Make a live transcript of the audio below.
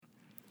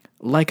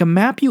Like a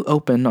map you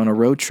open on a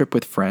road trip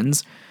with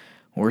friends,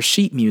 or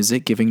sheet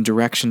music giving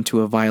direction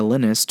to a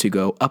violinist to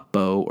go up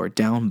bow or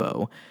down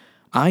bow,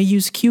 I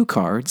use cue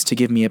cards to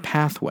give me a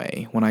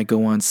pathway when I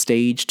go on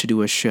stage to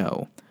do a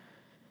show.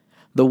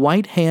 The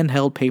white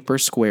handheld paper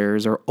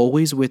squares are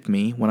always with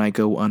me when I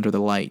go under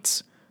the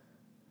lights.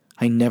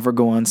 I never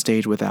go on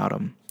stage without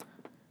them.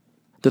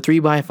 The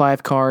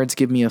 3x5 cards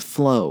give me a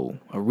flow,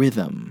 a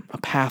rhythm, a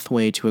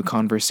pathway to a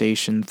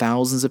conversation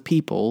thousands of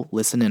people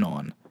listen in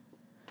on.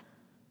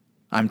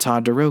 I'm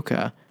Todd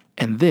DeRoca,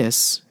 and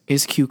this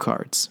is Cue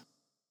Cards.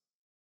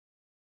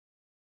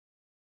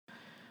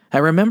 I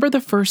remember the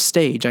first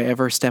stage I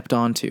ever stepped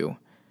onto.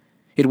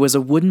 It was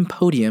a wooden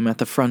podium at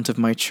the front of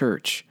my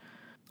church.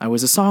 I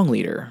was a song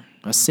leader,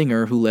 a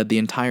singer who led the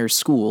entire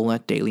school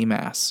at daily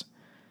mass.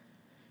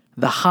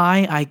 The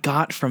high I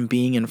got from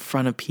being in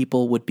front of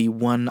people would be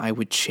one I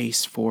would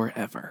chase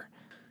forever.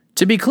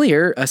 To be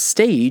clear, a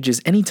stage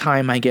is any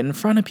time I get in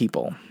front of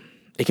people.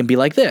 It can be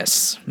like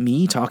this,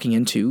 me talking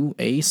into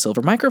a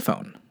silver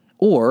microphone,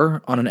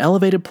 or on an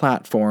elevated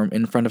platform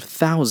in front of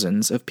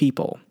thousands of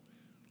people.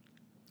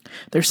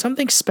 There's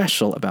something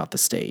special about the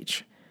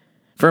stage.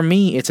 For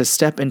me, it's a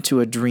step into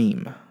a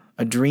dream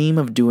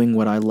of doing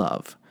what I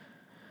love.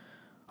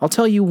 I'll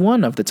tell you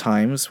one of the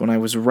times when I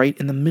was right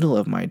in the middle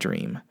of my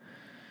dream.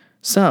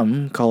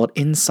 Some call it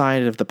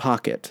inside of the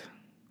pocket,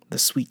 the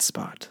sweet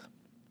spot.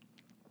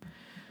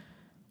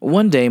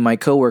 One day, my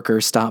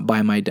coworker stopped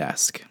by my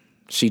desk.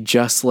 She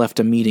just left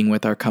a meeting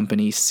with our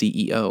company's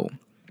CEO.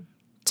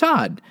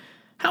 "Todd,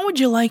 how would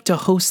you like to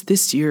host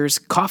this year's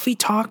Coffee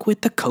Talk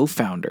with the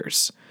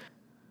Co-Founders?"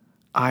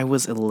 I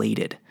was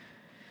elated.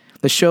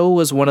 The show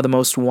was one of the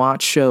most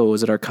watched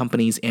shows at our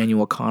company's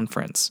annual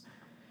conference.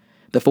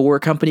 The 4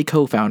 company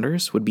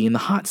co-founders would be in the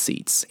hot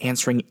seats,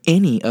 answering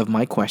any of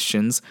my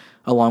questions,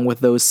 along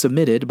with those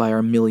submitted by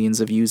our millions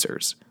of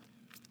users.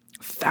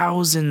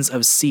 Thousands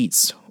of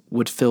seats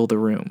would fill the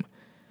room,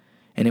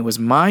 and it was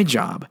my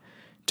job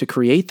to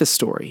create the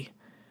story,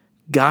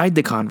 guide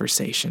the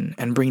conversation,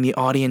 and bring the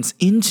audience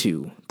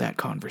into that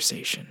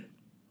conversation.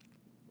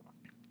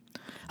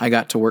 I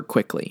got to work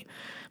quickly.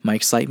 My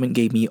excitement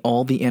gave me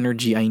all the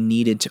energy I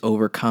needed to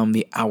overcome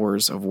the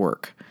hours of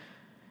work.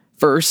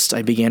 First,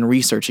 I began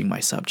researching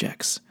my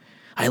subjects.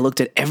 I looked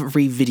at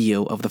every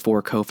video of the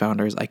 4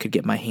 co-founders I could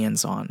get my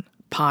hands on.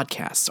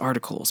 Podcasts,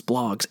 articles,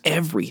 blogs,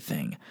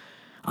 everything.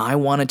 I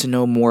wanted to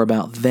know more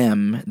about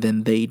them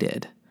than they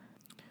did.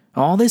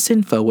 All this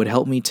info would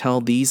help me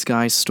tell these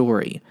guys'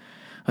 story.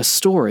 A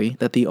story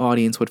that the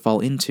audience would fall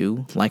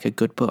into like a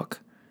good book.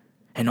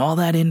 And all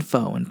that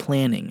info and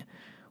planning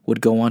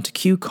would go onto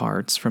cue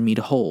cards for me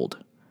to hold.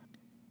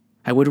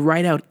 I would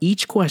write out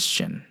each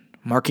question,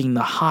 marking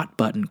the hot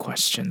button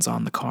questions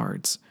on the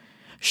cards.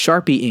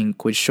 Sharpie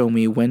ink would show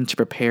me when to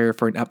prepare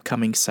for an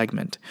upcoming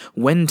segment,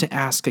 when to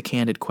ask a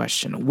candid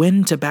question,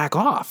 when to back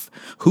off,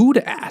 who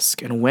to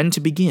ask, and when to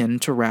begin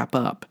to wrap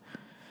up.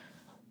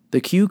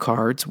 The cue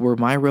cards were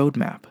my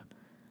roadmap.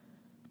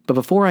 But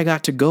before I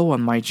got to go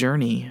on my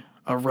journey,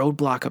 a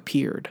roadblock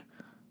appeared,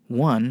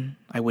 one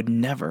I would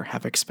never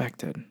have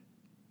expected.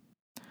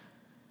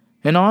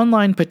 An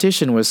online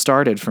petition was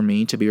started for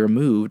me to be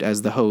removed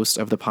as the host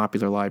of the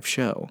popular live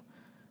show.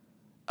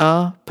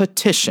 A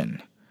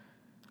petition.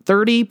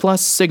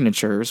 30+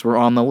 signatures were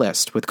on the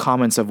list, with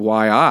comments of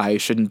why I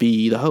shouldn't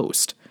be the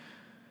host.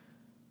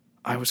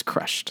 I was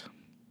crushed.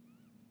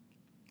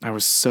 I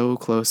was so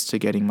close to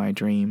getting my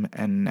dream,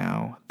 and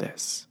now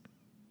this.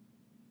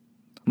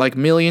 Like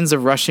millions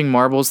of rushing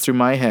marbles through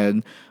my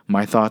head,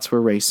 my thoughts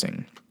were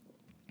racing.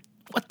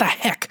 What the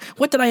heck?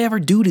 What did I ever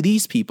do to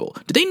these people?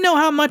 Do they know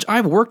how much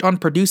I've worked on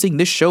producing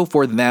this show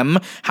for them?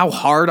 How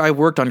hard I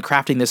worked on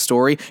crafting this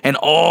story and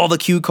all the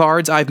cue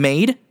cards I've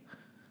made?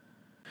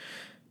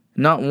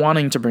 Not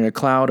wanting to bring a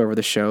cloud over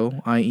the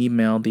show, I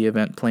emailed the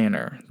event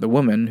planner, the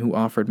woman who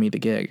offered me the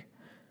gig.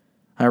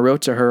 I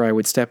wrote to her I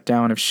would step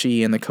down if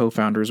she and the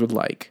co-founders would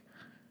like.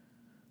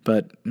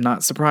 But,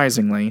 not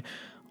surprisingly,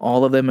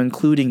 all of them,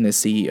 including the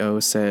CEO,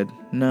 said,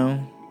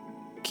 "No,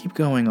 keep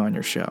going on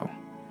your show."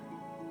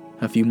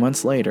 A few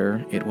months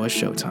later, it was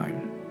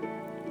showtime.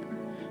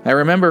 I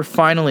remember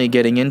finally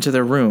getting into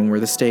the room where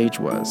the stage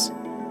was.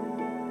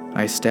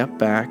 I stepped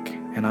back,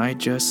 and I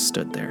just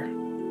stood there.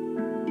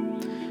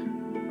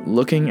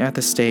 Looking at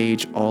the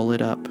stage all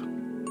lit up,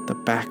 the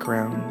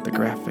background, the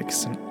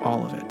graphics, and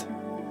all of it.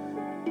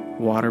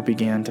 Water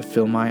began to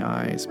fill my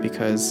eyes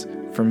because,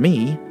 for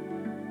me,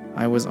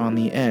 I was on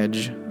the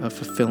edge of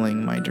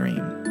fulfilling my dream.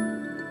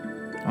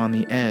 On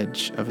the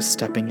edge of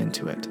stepping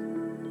into it.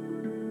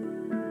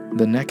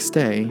 The next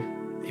day,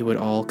 it would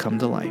all come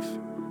to life.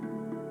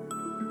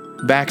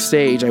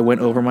 Backstage, I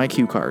went over my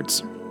cue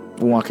cards,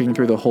 walking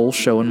through the whole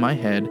show in my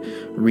head,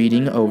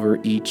 reading over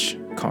each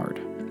card.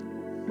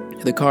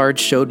 The card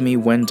showed me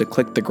when to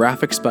click the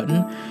graphics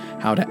button,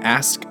 how to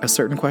ask a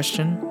certain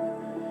question,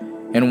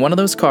 and one of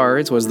those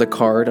cards was the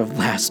card of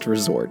last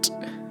resort.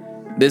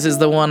 This is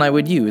the one I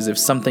would use if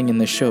something in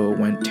the show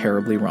went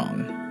terribly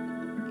wrong.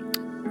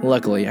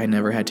 Luckily, I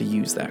never had to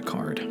use that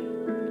card.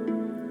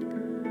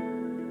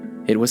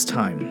 It was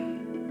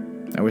time.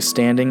 I was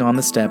standing on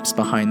the steps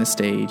behind the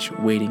stage,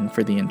 waiting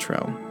for the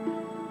intro.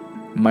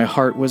 My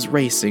heart was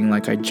racing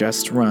like I'd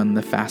just run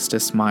the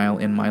fastest mile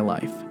in my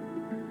life.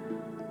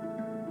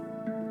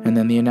 And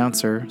then the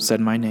announcer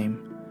said my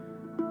name,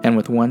 and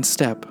with one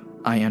step,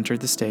 I entered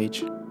the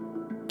stage,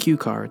 cue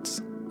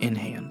cards in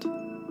hand.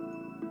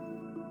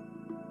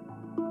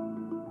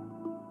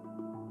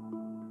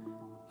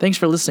 Thanks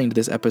for listening to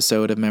this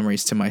episode of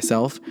Memories to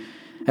Myself.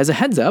 As a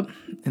heads up,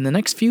 in the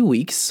next few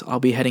weeks, I'll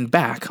be heading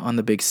back on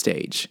the big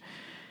stage.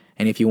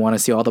 And if you want to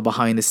see all the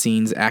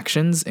behind-the-scenes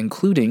actions,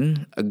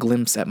 including a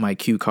glimpse at my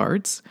cue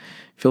cards,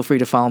 feel free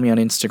to follow me on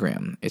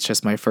Instagram. It's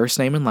just my first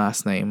name and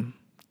last name,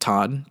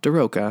 Todd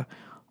DeRoca,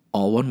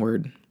 all one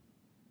word.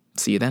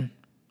 See you then.